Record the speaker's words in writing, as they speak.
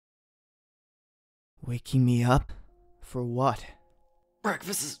Waking me up? For what?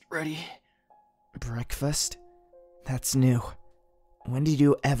 Breakfast is ready. Breakfast? That's new. When did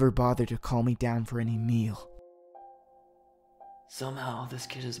you ever bother to call me down for any meal? Somehow, this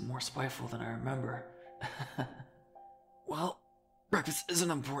kid is more spiteful than I remember. Well, breakfast is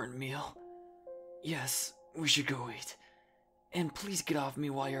an important meal. Yes, we should go eat. And please get off me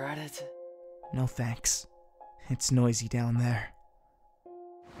while you're at it. No thanks. It's noisy down there.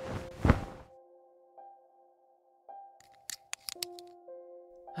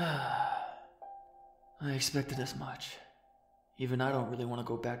 I expected as much. Even I don't really want to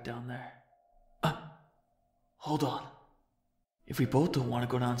go back down there. Hold on. If we both don't want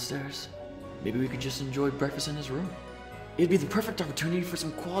to go downstairs, maybe we could just enjoy breakfast in his room. It'd be the perfect opportunity for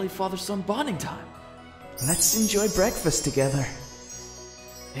some quality father-son bonding time. Let's enjoy breakfast together.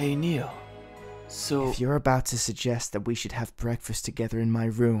 Hey, Neo. So... If you're about to suggest that we should have breakfast together in my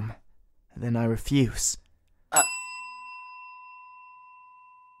room, then I refuse.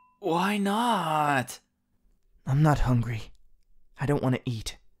 Why not? I'm not hungry. I don't want to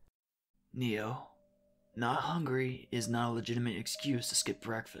eat. Neo, not hungry is not a legitimate excuse to skip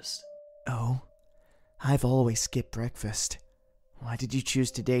breakfast. Oh? I've always skipped breakfast. Why did you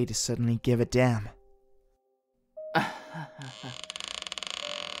choose today to suddenly give a damn?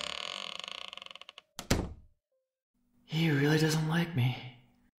 He really doesn't like me.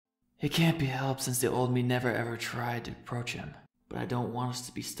 It can't be helped since the old me never ever tried to approach him. But I don't want us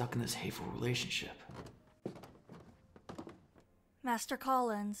to be stuck in this hateful relationship. Master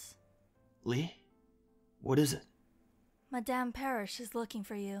Collins. Lee? What is it? Madame Parrish is looking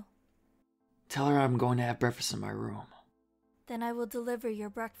for you. Tell her I'm going to have breakfast in my room. Then I will deliver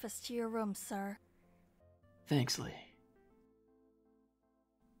your breakfast to your room, sir. Thanks, Lee.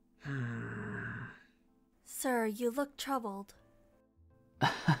 Sir, you look troubled.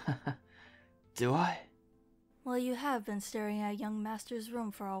 Do I? Well, you have been staring at young Master's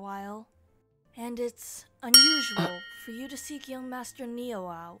room for a while. And it's unusual for you to seek young Master Neo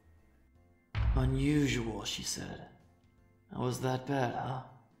out. Unusual, she said. How was that bad, huh?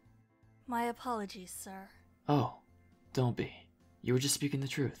 My apologies, sir. Oh, don't be. You were just speaking the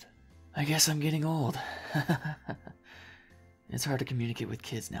truth. I guess I'm getting old. It's hard to communicate with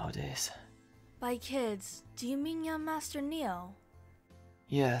kids nowadays. By kids, do you mean young Master Neo?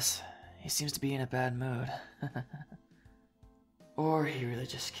 Yes, he seems to be in a bad mood. Or he really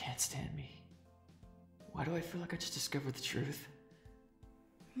just can't stand me. Why do I feel like I just discovered the truth?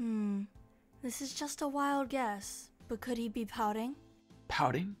 This is just a wild guess, but could he be pouting?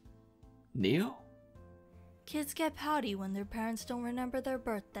 Pouting? Neo? Kids get pouty when their parents don't remember their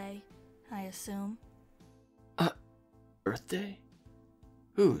birthday, I assume. Birthday?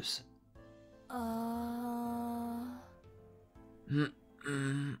 Whose?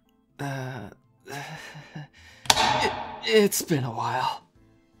 It's been a while.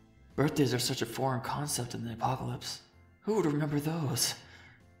 Birthdays are such a foreign concept in the apocalypse. Who would remember those?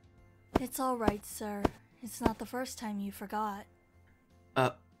 It's alright, sir. It's not the first time you forgot.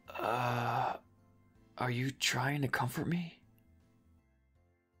 Are you trying to comfort me?